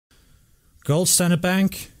Gold Standard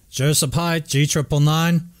Bank, Joseph Hyde,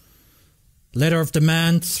 G999, letter of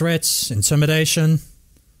demand, threats, intimidation.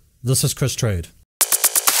 This is Chris Trade.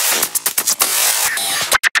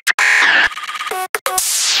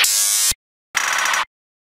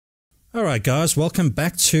 Alright guys, welcome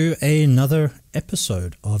back to another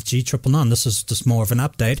episode of G999. This is just more of an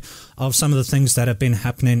update of some of the things that have been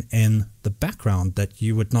happening in the background that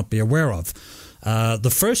you would not be aware of.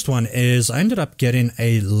 The first one is I ended up getting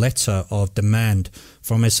a letter of demand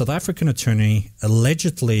from a South African attorney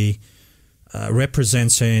allegedly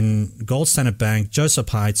representing Gold Standard Bank, Joseph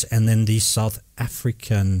Hyde, and then the South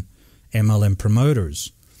African MLM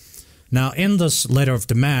promoters. Now, in this letter of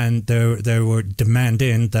demand, they were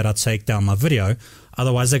demanding that I take down my video.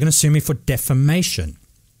 Otherwise, they're going to sue me for defamation.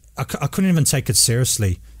 I couldn't even take it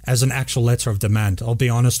seriously as an actual letter of demand, I'll be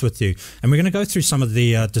honest with you. And we're going to go through some of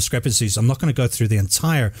the discrepancies. I'm not going to go through the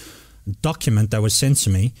entire document that was sent to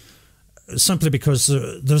me, simply because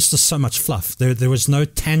there's just so much fluff. There was no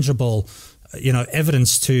tangible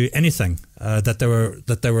evidence to anything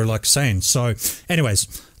that they were like saying. So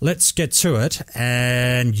anyways, let's get to it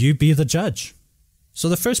and you be the judge. So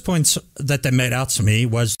the first point that they made out to me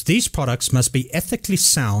was these products must be ethically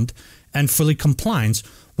sound and fully compliant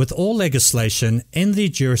with all legislation in the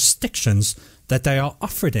jurisdictions that they are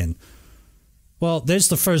offered in. Well, there's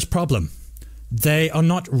the first problem. They are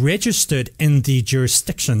not registered in the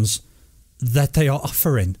jurisdictions that they are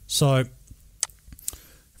offering. So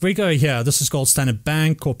if we go here, this is Gold Standard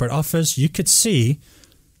Bank corporate office. You could see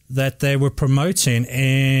that they were promoting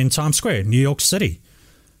in Times Square, New York City.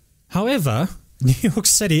 However, New York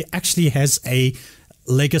City actually has a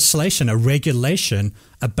legislation, a regulation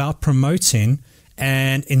about promoting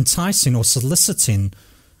and enticing or soliciting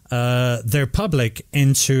their public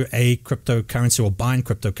into a cryptocurrency or buying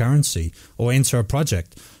cryptocurrency or into a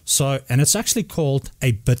project. So, and it's actually called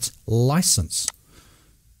a bit license.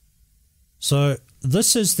 So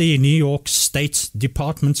this is the New York State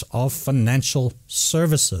Department of Financial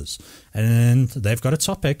Services, and they've got a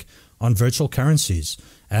topic on virtual currencies,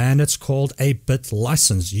 and it's called a bit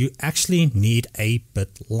license. You actually need a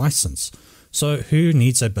bit license. So who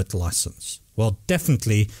needs a bit license? Well,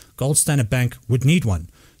 definitely Gold Standard Bank would need one.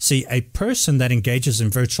 See, a person that engages in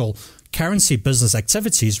virtual currency business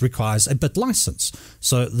activities requires a bit license.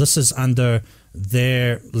 So this is under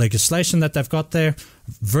their legislation that they've got there.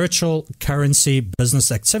 Virtual currency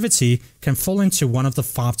business activity can fall into one of the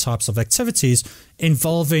 5 types of activities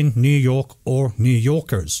involving New York or New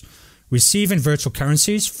Yorkers. Receiving virtual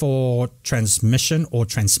currencies for transmission or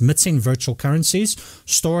transmitting virtual currencies,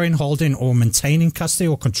 storing, holding, or maintaining custody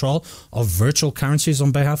or control of virtual currencies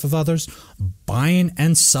on behalf of others, buying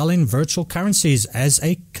and selling virtual currencies as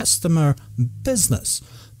a customer business,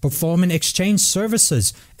 performing exchange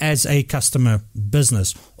services as a customer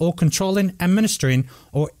business, or controlling, administering,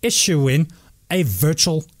 or issuing a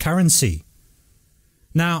virtual currency.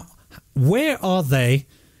 Now, where are they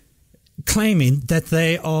claiming that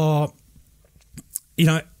they are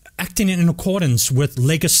acting in accordance with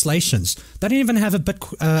legislations? They don't even have a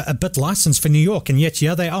bit license for New York, and yet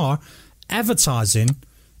here they are advertising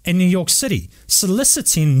in New York City,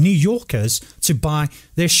 soliciting New Yorkers to buy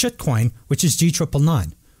their shitcoin, which is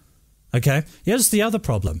G999. Okay, here's the other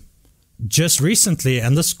problem. Just recently,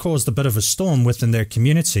 and this caused a bit of a storm within their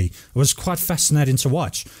community, it was quite fascinating to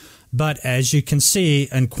watch. But as you can see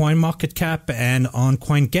in CoinMarketCap and on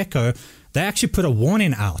CoinGecko, they actually put a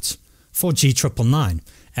warning out for G999.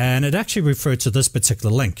 And it actually referred to this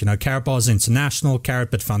particular link, Karatbars International,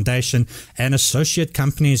 Carrotbit Foundation, and associate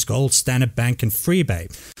companies Gold Standard Bank and Freebay.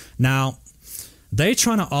 Now, they're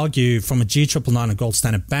trying to argue from a G999 and Gold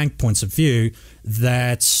Standard Bank points of view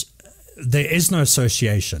that there is no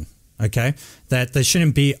association, okay? That they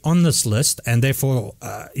shouldn't be on this list, and therefore,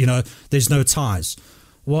 there's no ties.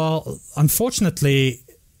 Well, unfortunately,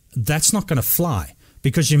 that's not going to fly,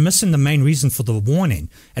 because you're missing the main reason for the warning.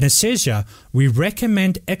 And it says here, we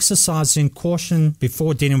recommend exercising caution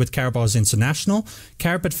before dealing with Karatbars International,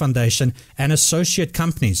 Carrotbit Foundation, and associate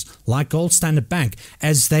companies like Gold Standard Bank,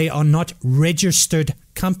 as they are not registered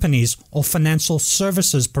companies or financial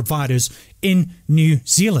services providers in New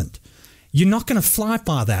Zealand. You're not going to fly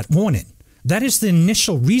by that warning. That is the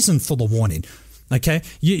initial reason for the warning. Okay,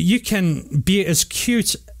 you can be as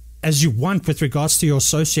cute as you want with regards to your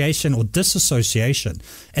association or disassociation.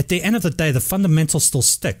 At the end of the day, the fundamental still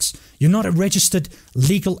sticks. You're not a registered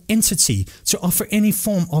legal entity to offer any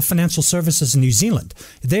form of financial services in New Zealand.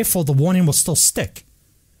 Therefore, the warning will still stick.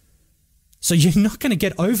 So you're not going to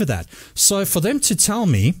get over that. So for them to tell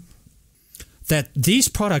me that these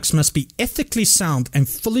products must be ethically sound and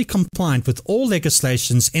fully compliant with all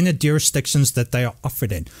legislations in the jurisdictions that they are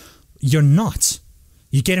offered in. you're not.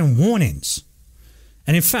 You're getting warnings.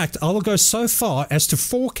 And in fact, I will go so far as to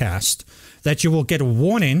forecast that you will get a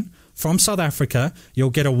warning from South Africa, you'll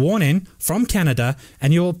get a warning from Canada,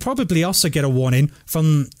 and you'll probably also get a warning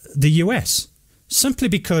from the US. Simply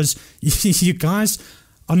because you guys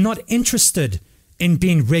are not interested in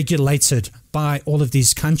being regulated by all of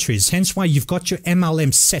these countries. Hence why you've got your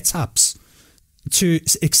MLM setups to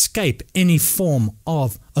escape any form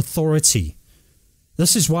of authority.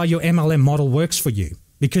 This is why your MLM model works for you,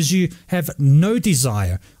 because you have no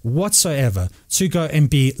desire whatsoever to go and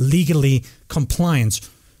be legally compliant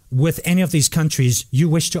with any of these countries you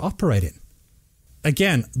wish to operate in.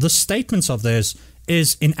 Again, the statements of theirs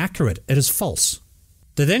is inaccurate. It is false.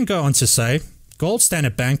 They then go on to say, Gold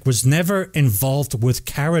Standard Bank was never involved with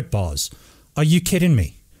carrot bars. Are you kidding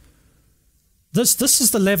me? This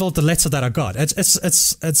is the level of the letter that I got.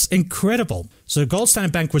 It's incredible. So Gold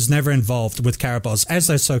Standard Bank was never involved with carrot bars, as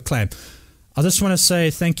they so claim. I just want to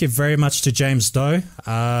say thank you very much to James Doe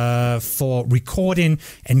for recording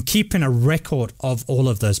and keeping a record of all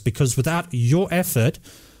of this, because without your effort,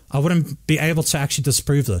 I wouldn't be able to actually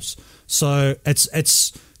disprove this. So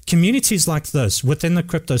it's communities like this within the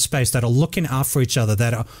crypto space that are looking out for each other,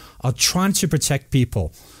 that are trying to protect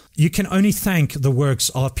people. You can only thank the works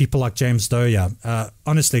of people like James Doe.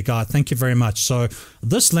 Honestly, guys, thank you very much. So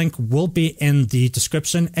this link will be in the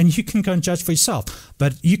description, and you can go and judge for yourself.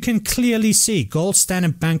 But you can clearly see Gold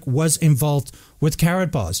Standard Bank was involved with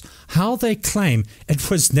carrot bars. How they claim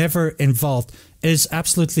it was never involved is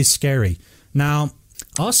absolutely scary. Now,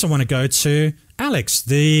 I also want to go to Alex,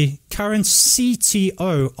 the current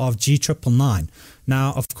CTO of G999.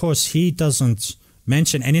 Now, of course, he doesn't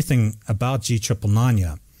mention anything about G999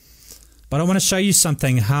 here. But I want to show you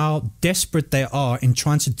something, how desperate they are in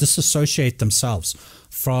trying to disassociate themselves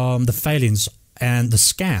from the failings and the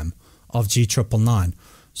scam of G999.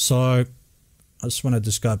 So I just want to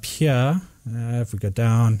just go up here. If we go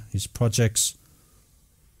down, his projects.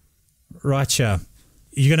 Right here.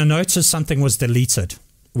 You're going to notice something was deleted.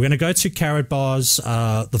 We're going to go to Carrot Bars,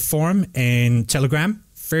 the forum in Telegram.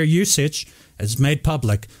 Fair usage is made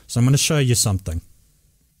public. So I'm going to show you something.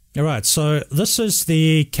 All right, so this is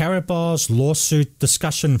the Carrot Bars lawsuit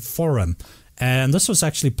discussion forum, and this was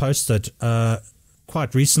actually posted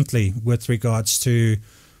quite recently with regards to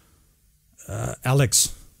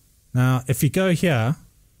Alex. Now, if you go here,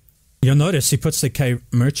 you'll notice he puts the K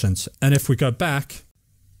merchant, and if we go back,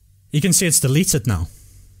 you can see it's deleted now.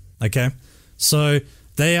 Okay, so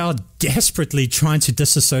they are desperately trying to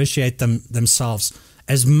disassociate themselves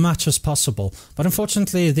as much as possible, but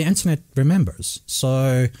unfortunately the internet remembers.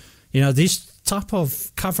 So these type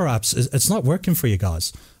of cover-ups, it's not working for you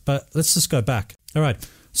guys. But let's just go back. All right,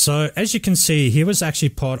 so as you can see, he was actually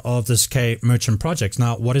part of this K merchant project.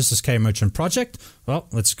 Now, what is this K merchant project? Well,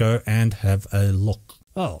 let's go and have a look.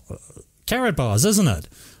 Oh, Carrot Bars, isn't it?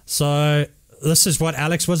 So this is what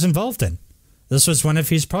Alex was involved in. This was one of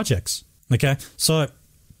his projects. Okay, so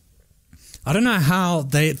I don't know how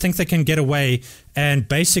they think they can get away and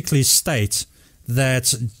basically state that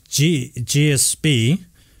GSB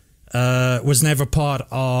was never part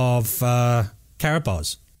of Carrot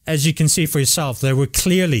Bars. As you can see for yourself, they were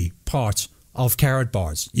clearly part of Carrot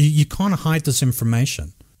Bars. You can't hide this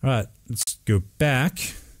information. All right, let's go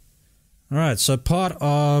back. All right, so part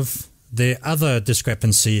of the other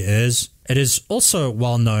discrepancy is it is also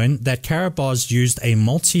well known that Carrot Bars used a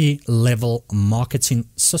multi-level marketing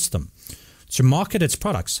system to market its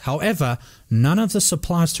products. However, none of this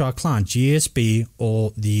applies to our client, GSB,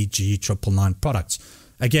 or the G999 products.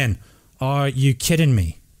 Again, are you kidding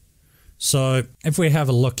me? So if we have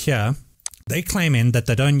a look here, they claim in that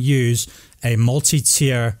they don't use a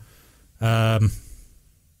multi-tier MLM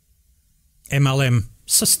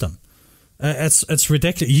system. It's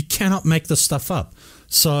ridiculous. You cannot make this stuff up.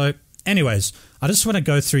 So anyways, I just want to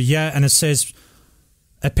go through here, and it says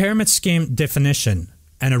a pyramid scheme definition.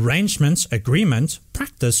 An arrangement, agreement,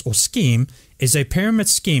 practice, or scheme is a pyramid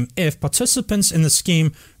scheme if participants in the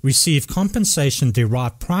scheme receive compensation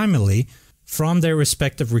derived primarily from their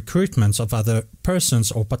respective recruitments of other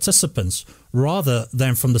persons or participants rather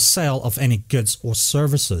than from the sale of any goods or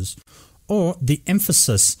services, or the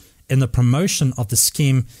emphasis in the promotion of the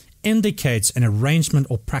scheme indicates an arrangement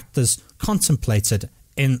or practice contemplated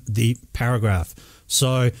in the paragraph.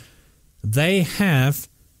 So they have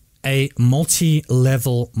a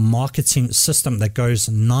multi-level marketing system that goes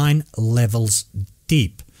 9 levels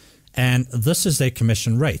deep, and this is their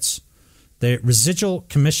commission rates. Their residual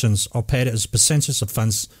commissions are paid as a percentage of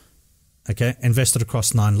funds, okay, invested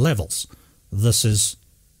across 9 levels. This is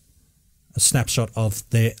a snapshot of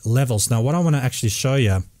their levels. Now, what I want to actually show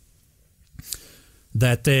you,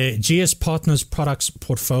 that their GS Partners products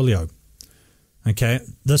portfolio, okay,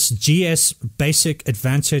 this GS Basic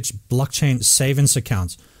Advantage blockchain savings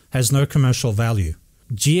account has no commercial value.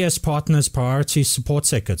 GS Partners priority support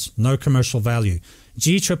tickets, no commercial value.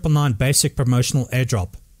 G999 basic promotional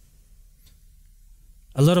airdrop,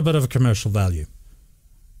 a little bit of a commercial value.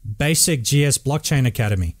 Basic GS Blockchain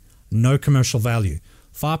Academy, no commercial value.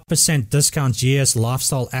 5% discount GS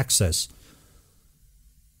Lifestyle Access.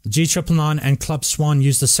 G999 and Club Swan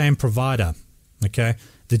use the same provider. Okay,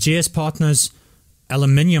 the GS Partners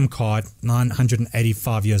Aluminium card,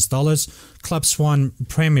 $985 US. Club Swan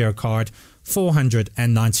Premier card,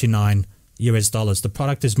 $499 US. The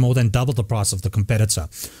product is more than double the price of the competitor.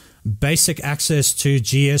 Basic access to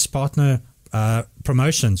GS Partner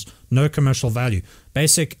promotions, no commercial value.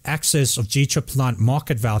 Basic access of G999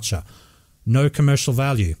 market voucher, no commercial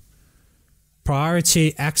value.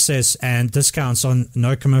 Priority access and discounts on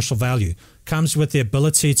no commercial value. Comes with the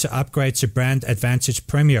ability to upgrade to Brand Advantage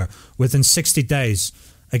Premier within 60 days.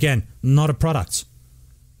 Again, not a product.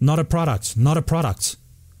 Not a product. Not a product.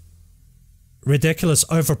 Ridiculous,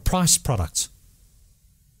 overpriced product.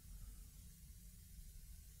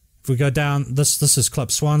 If we go down, this is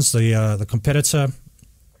Club Swans, the competitor.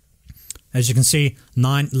 As you can see,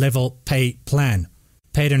 9-level pay plan.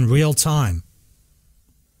 Paid in real time.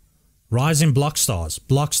 Rising block stars.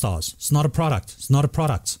 Block stars. It's not a product. It's not a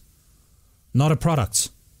product. Not a product.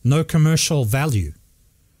 No commercial value.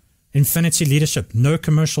 Infinity Leadership. No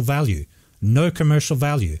commercial value. No commercial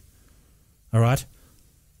value. All right.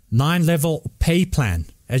 9-level pay plan.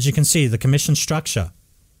 As you can see, the commission structure.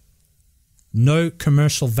 No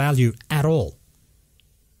commercial value at all.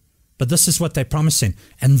 But this is what they're promising.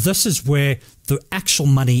 And this is where the actual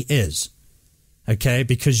money is. Okay.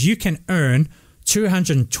 Because you can earn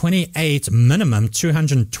 228 minimum,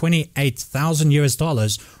 228,000 US,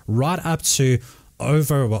 right up to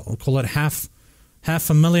over, what we'll call it, half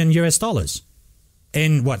a million US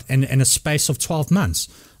in what, in a space of 12 months.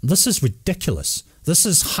 This is ridiculous. This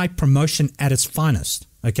is hype promotion at its finest.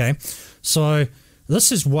 Okay, so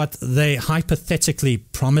this is what they hypothetically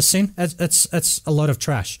promising. It's a lot of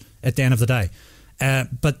trash at the end of the day.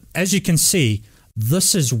 But as you can see,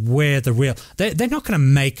 this is where the real, they're not going to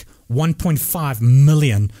make 1.5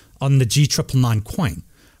 million on the G999 coin.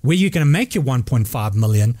 Where you're going to make your 1.5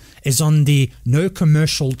 million is on the no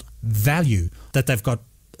commercial value that they've got,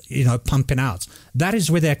 you know, pumping out. That is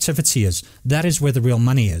where the activity is. That is where the real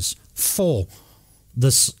money is for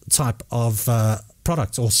this type of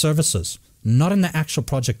product or services, not in the actual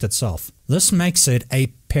project itself. This makes it a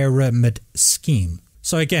pyramid scheme.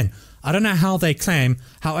 So again, I don't know how they claim,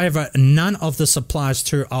 however, none of this applies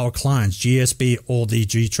to our clients, GSB or the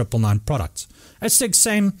G999 products. It's the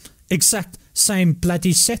exact same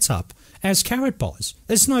bloody setup as Carrot Bars.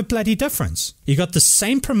 There's no bloody difference. You got the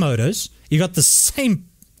same promoters, you got the same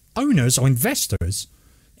owners or investors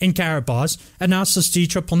in Carrot Bars, and now it's this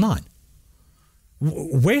G999.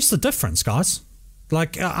 Where's the difference, guys?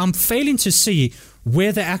 Like, I'm failing to see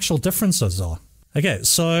where the actual differences are. Okay,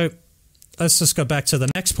 so let's just go back to the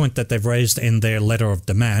next point that they've raised in their letter of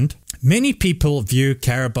demand. Many people view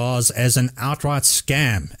Carrot Bars as an outright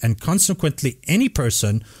scam, and consequently any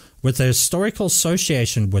person with a historical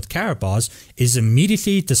association with Carrot Bars is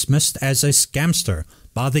immediately dismissed as a scamster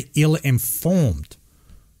by the ill-informed.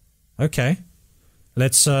 Okay,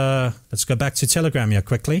 let's go back to Telegram here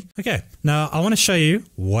quickly. Okay, now I want to show you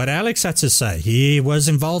what Alex had to say. He was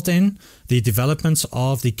involved in the development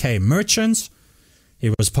of the K merchants.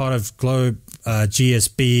 He was part of Globe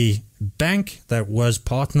GSB Bank that was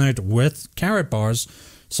partnered with Carrot Bars.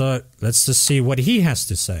 So let's just see what he has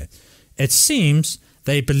to say. It seems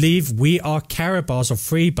they believe we are Carrot Bars or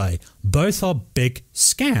Freebay. Both are big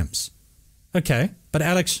scams. Okay, but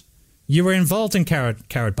Alex, you were involved in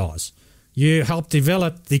Carrot Bars. You helped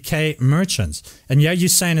develop the K merchants. And yeah, you're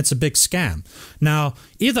saying it's a big scam. Now,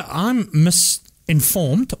 either I'm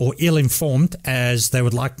misinformed or ill-informed, as they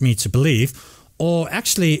would like me to believe, or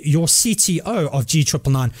actually your CTO of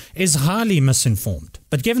G999 is highly misinformed.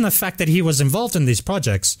 But given the fact that he was involved in these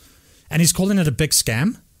projects and he's calling it a big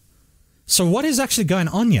scam, so what is actually going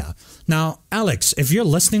on here? Now, Alex, if you're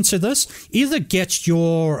listening to this, either get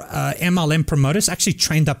your MLM promoters actually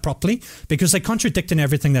trained up properly, because they're contradicting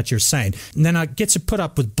everything that you're saying. And then I get to put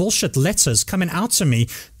up with bullshit letters coming out to me.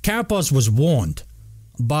 Carrot Bars was warned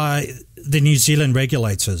by the New Zealand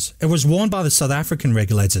regulators. It was warned by the South African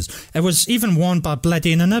regulators. It was even warned by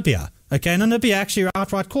bloody Namibia. Okay, Namibia actually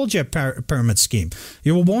outright called you a pyramid scheme.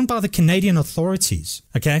 You were warned by the Canadian authorities.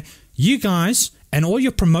 Okay, you guys and all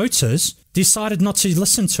your promoters decided not to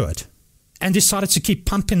listen to it and decided to keep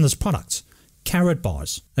pumping this product. carrot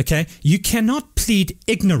bars. Okay, you cannot plead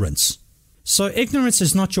ignorance. So ignorance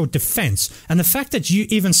is not your defense. And the fact that you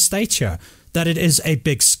even state here that it is a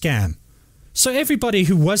big scam. So everybody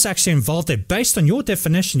who was actually involved there, based on your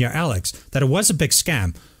definition here, Alex, that it was a big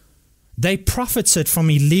scam, they profited from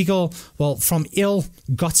from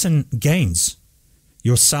ill-gotten gains.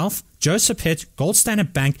 Yourself, Joseph Hitt, Gold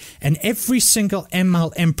Standard Bank, and every single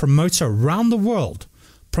MLM promoter around the world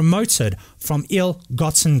promoted from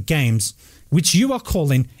ill-gotten gains, which you are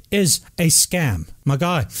calling is a scam. My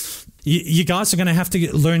guy, you guys are going to have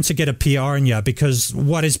to learn to get a PR in here, because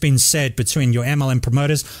what has been said between your MLM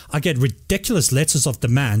promoters, I get ridiculous letters of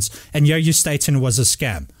demands, and you're stating it was a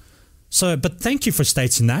scam. So, but thank you for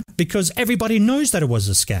stating that, because everybody knows that it was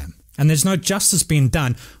a scam. And there's no justice being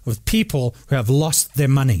done with people who have lost their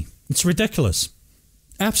money. It's ridiculous.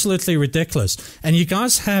 Absolutely ridiculous. And you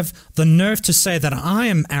guys have the nerve to say that I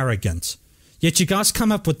am arrogant. Yet you guys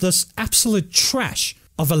come up with this absolute trash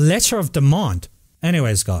of a letter of demand.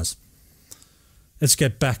 Anyways, guys, let's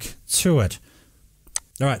get back to it.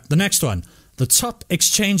 All right, the next one. The top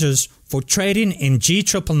exchanges for trading in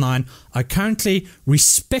G999 are currently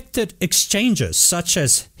respected exchanges such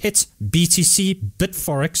as HIT, BTC,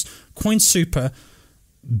 Bitforex, CoinSuper,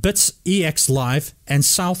 BitEX Live, and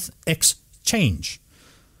South Exchange.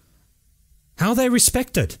 How are they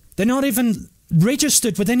respected? They're not even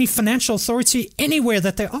registered with any financial authority anywhere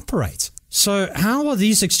that they operate. So how are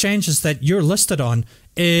these exchanges that you're listed on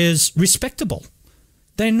is respectable?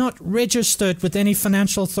 They're not registered with any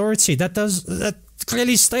financial authority. That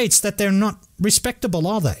clearly states that they're not respectable,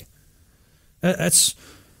 are they?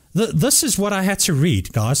 This is what I had to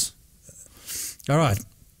read, guys. All right.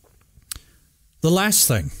 The last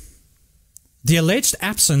thing. The alleged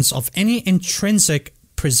absence of any intrinsic,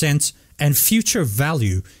 present, and future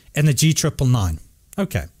value in the G999.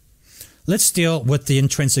 Okay. Let's deal with the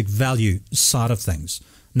intrinsic value side of things.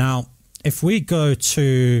 Now, if we go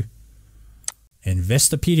to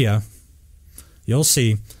Investopedia, you'll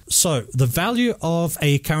see, so the value of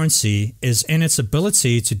a currency is in its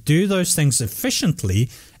ability to do those things efficiently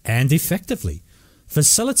and effectively,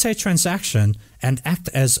 facilitate transaction, and act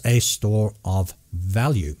as a store of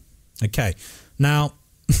value. Okay, now,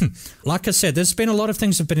 like I said, there's been a lot of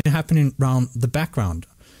things that have been happening around the background,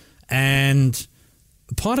 and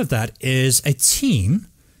part of that is a team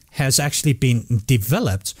has actually been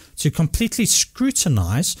developed to completely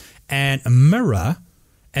scrutinize and mirror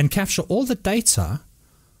and capture all the data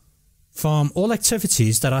from all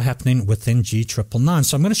activities that are happening within G999.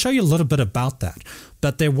 So I'm going to show you a little bit about that,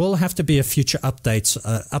 but there will have to be a future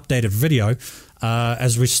updated video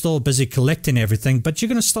as we're still busy collecting everything, but you're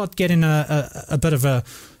going to start getting a bit of a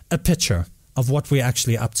picture of what we're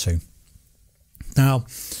actually up to. Now,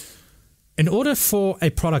 in order for a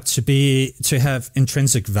product to have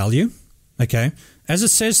intrinsic value, okay, as it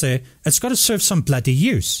says there, it's got to serve some bloody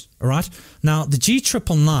use, all right? Now, the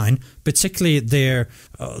G999, particularly their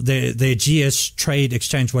GS trade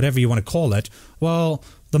exchange, whatever you want to call it, well,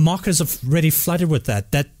 the markets have already flooded with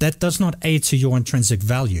that. That does not aid to your intrinsic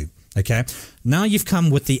value, okay? Now you've come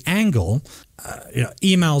with the angle,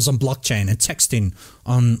 emails on blockchain and texting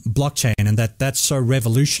on blockchain, and that's so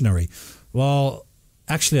revolutionary. Well,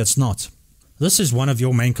 actually, it's not. This is one of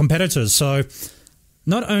your main competitors. So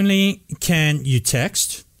not only can you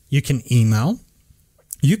text, you can email,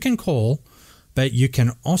 you can call, but you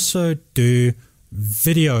can also do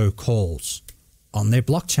video calls on their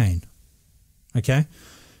blockchain. Okay?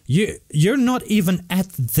 You're not even at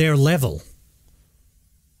their level.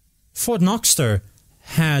 Fort Knoxter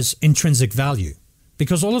has intrinsic value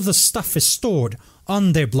because all of the stuff is stored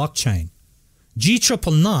on their blockchain.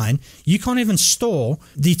 G999, you can't even store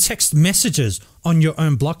the text messages on your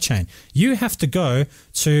own blockchain. You have to go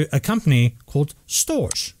to a company called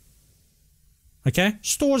Stores. Okay?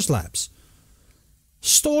 Stores Labs.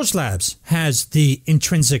 Stores Labs has the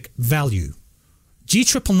intrinsic value.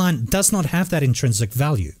 G999 does not have that intrinsic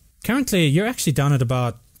value. Currently, you're actually down at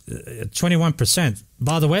about 21%.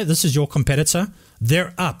 By the way, this is your competitor.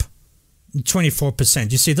 They're up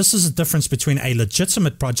 24%. You see, this is the difference between a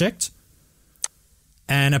legitimate project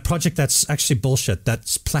and a project that's actually bullshit,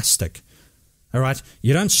 that's plastic. All right?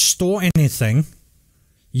 You don't store anything.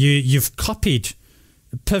 You've copied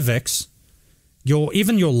PIVX.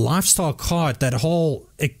 Even your lifestyle card, that whole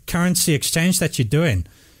currency exchange that you're doing,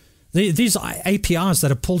 these are APIs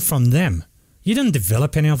that are pulled from them. You didn't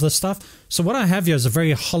develop any of this stuff. So what I have here is a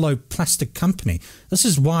very hollow plastic company. This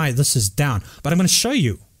is why this is down. But I'm going to show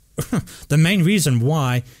you the main reason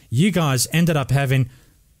why you guys ended up having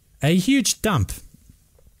a huge dump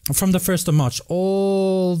from the 1st of March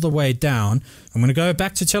all the way down. I'm going to go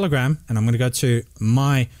back to Telegram and I'm going to go to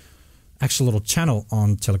my actual little channel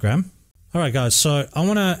on Telegram. All right, guys, so I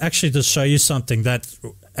want to actually just show you something that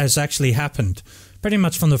has actually happened pretty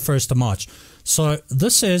much from the 1st of March. So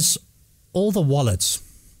this is all the wallets,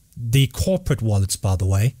 the corporate wallets, by the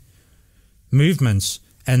way, movements,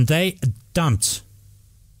 and they dumped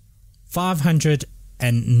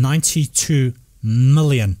 592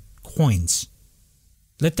 million coins.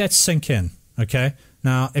 Let that sink in, okay?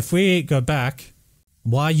 Now, if we go back,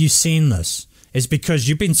 why are you seeing this? Is because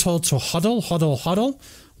you've been told to hodl, hodl, hodl,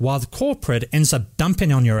 while the corporate ends up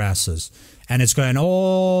dumping on your asses. And it's going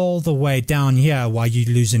all the way down here while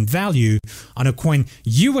you're losing value on a coin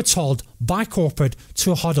you were told by corporate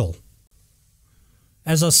to hodl.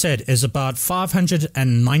 As I said, is about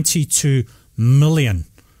 592 million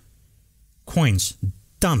coins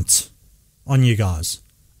dumped on you guys.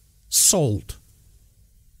 Sold.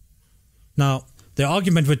 Now, the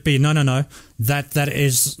argument would be, no. That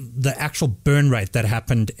is the actual burn rate that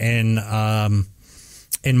happened in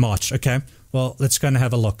March. Okay, well, let's go and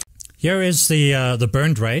have a look. Here is the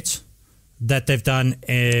burn rate that they've done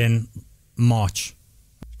in March.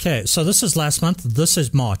 Okay, so this is last month. This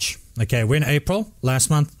is March. Okay, we're in April. Last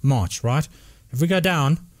month, March, right? If we go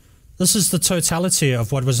down, this is the totality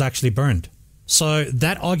of what was actually burned. So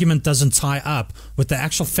that argument doesn't tie up with the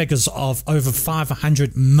actual figures of over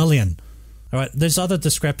 500 million. All right, there's other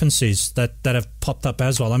discrepancies that have popped up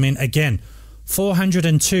as well. I mean, again,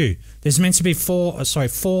 402. There's meant to be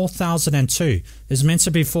 4,002. There's meant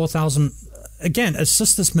to be 4,000. Again, it's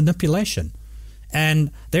just this manipulation.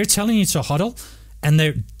 And they're telling you to hodl, and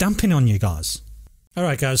they're dumping on you guys. All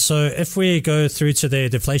right, guys, so if we go through to the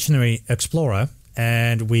Deflationary Explorer,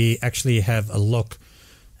 and we actually have a look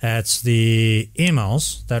at the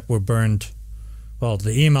emails that were burned, well,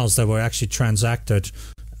 the emails that were actually transacted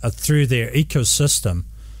through their ecosystem.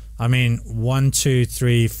 I mean, 1, 2,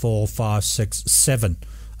 3, 4, 5, 6, 7.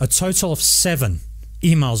 A total of 7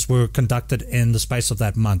 emails were conducted in the space of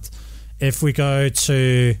that month. If we go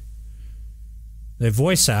to their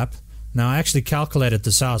voice app, now I actually calculated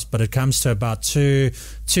this out, but it comes to about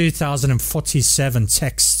 2,047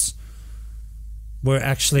 texts were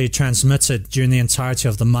actually transmitted during the entirety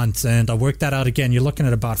of the month. And I worked that out again. You're looking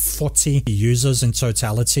at about 40 users in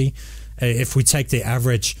totality. If we take the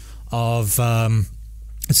average of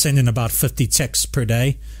sending about 50 texts per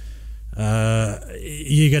day,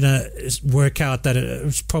 you're going to work out that it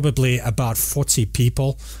was probably about 40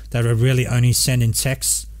 people that are really only sending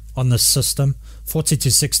texts on the system, 40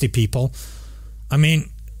 to 60 people. I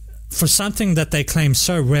mean, for something that they claim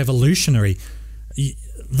so revolutionary,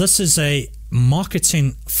 this is a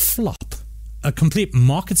marketing flop, a complete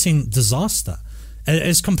marketing disaster. It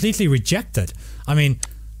is completely rejected. I mean,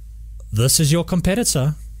 this is your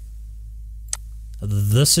competitor.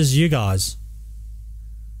 This is you guys.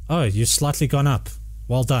 Oh, you've slightly gone up.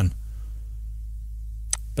 Well done.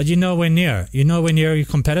 But you're nowhere near. You're nowhere near your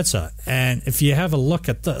competitor. And if you have a look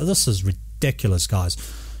at this is ridiculous, guys.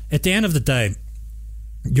 At the end of the day,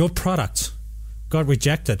 your product got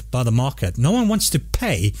rejected by the market. No one wants to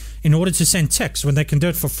pay in order to send text when they can do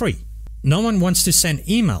it for free. No one wants to send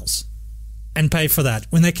emails and pay for that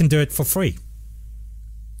when they can do it for free.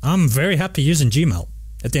 I'm very happy using Gmail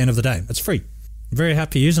at the end of the day. It's free. I'm very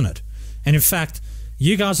happy using it. And in fact,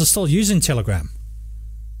 you guys are still using Telegram.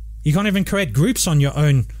 You can't even create groups on your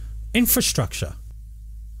own infrastructure.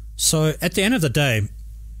 So at the end of the day,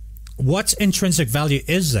 what intrinsic value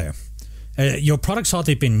is there? Your product's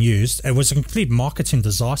hardly been used. It was a complete marketing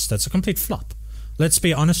disaster. It's a complete flop. Let's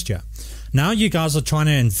be honest here. Now you guys are trying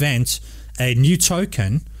to invent a new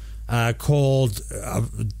token called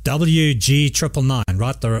WG999,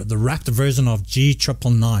 right? The wrapped version of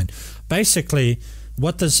G999. Basically,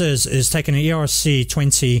 what this is taking an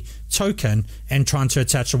ERC20 token and trying to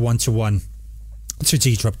attach a one-to-one to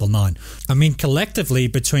G999. I mean, collectively,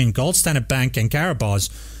 between Gold Standard Bank and Carabas,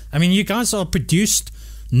 I mean, you guys are produced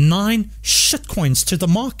 9 shitcoins to the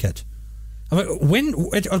market. I mean,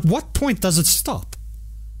 at what point does it stop?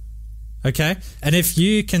 Okay, and if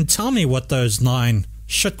you can tell me what those 9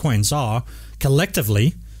 shitcoins are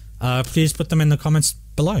collectively, please put them in the comments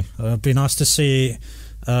below. It'd be nice to see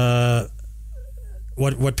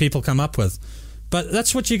what people come up with. But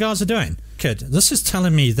that's what you guys are doing. Kid, this is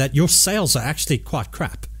telling me that your sales are actually quite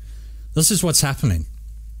crap. This is what's happening.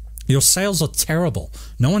 Your sales are terrible.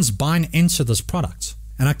 No one's buying into this product.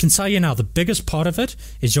 And I can tell you now, the biggest part of it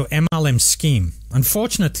is your MLM scheme.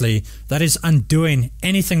 Unfortunately, that is undoing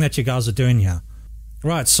anything that you guys are doing here.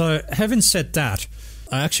 Right, so having said that,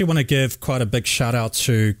 I actually want to give quite a big shout out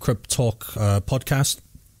to CryptTalk podcast.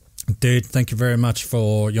 Dude, thank you very much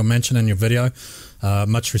for your mention in your video.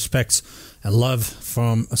 Much respect and love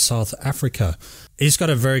from South Africa. He's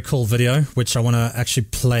got a very cool video, which I want to actually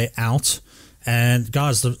play out. And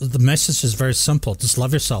guys, the message is very simple. Just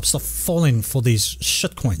love yourself. Stop falling for these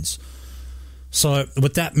shit coins. So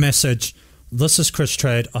with that message, this is Chris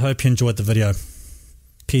Trade. I hope you enjoyed the video.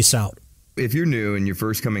 Peace out. If you're new and you're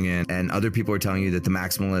first coming in and other people are telling you that the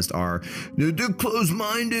maximalists are, they're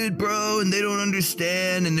closed-minded, bro, and they don't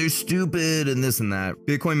understand and they're stupid and this and that.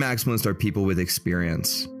 Bitcoin maximalists are people with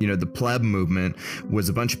experience. You know, the pleb movement was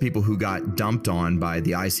a bunch of people who got dumped on by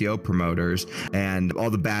the ICO promoters and all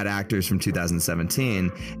the bad actors from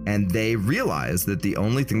 2017. And they realized that the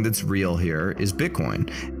only thing that's real here is Bitcoin,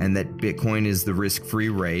 and that Bitcoin is the risk-free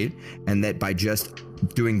rate, and that by just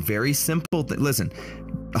doing very simple listen,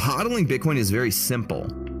 hodling Bitcoin is very simple,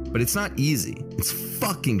 but it's not easy. It's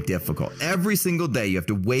fucking difficult. Every single day you have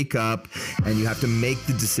to wake up and you have to make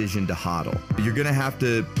the decision to hodl. You're gonna have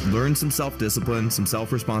to learn some self-discipline, some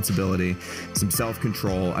self-responsibility, some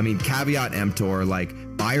self-control. I mean, caveat emptor, like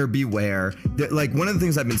buyer beware. Like, one of the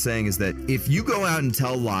things I've been saying is that if you go out and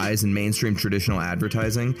tell lies in mainstream traditional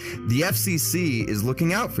advertising, the FCC is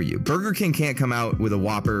looking out for you. Burger King can't come out with a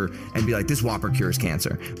Whopper and be like, this Whopper cures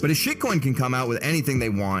cancer. But a shitcoin can come out with anything they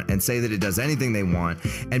want and say that it does anything they want.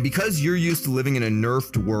 And because you're used to living in a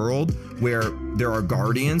nerfed world where there are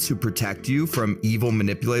guardians who protect you from evil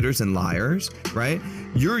manipulators and liars, right?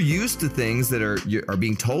 You're used to things that are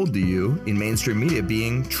being told to you in mainstream media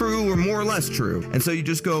being true or more or less true. And so you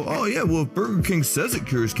just go, oh yeah, well, if Burger King says it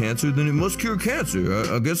cures cancer, then it must cure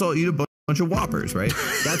cancer. I guess I'll eat a bunch of Whoppers, right?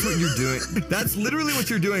 That's what you're doing. That's literally what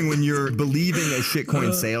you're doing when you're believing a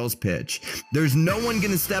shitcoin sales pitch. There's no one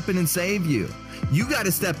gonna step in and save you. You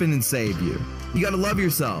gotta step in and save you. You gotta love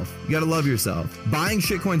yourself. You gotta love yourself. Buying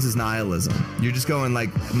shitcoins is nihilism. You're just going like,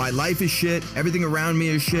 my life is shit. Everything around me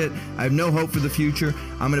is shit. I have no hope for the future.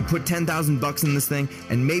 I'm gonna put 10,000 bucks in this thing,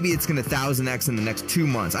 and maybe it's gonna 1000x in the next 2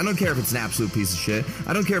 months. I don't care if it's an absolute piece of shit.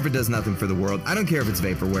 I don't care if it does nothing for the world. I don't care if it's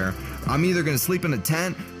vaporware. I'm either gonna sleep in a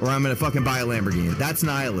tent or I'm gonna fucking buy a Lamborghini. That's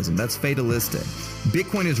nihilism. That's fatalistic.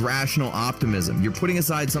 Bitcoin is rational optimism. You're putting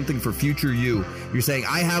aside something for future you. You're saying,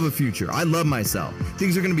 I have a future. I love myself.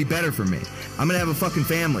 Things are gonna be better for me. I'm gonna have a fucking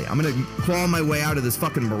family. I'm gonna claw my way out of this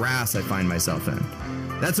fucking morass I find myself in.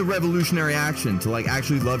 That's a revolutionary action, to like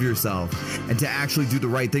actually love yourself and to actually do the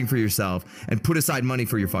right thing for yourself and put aside money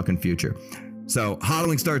for your fucking future. So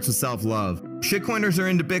hodling starts with self-love. Shitcoiners are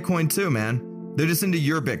into Bitcoin too, man. They're just into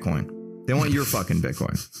your Bitcoin. They want your fucking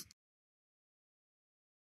Bitcoin.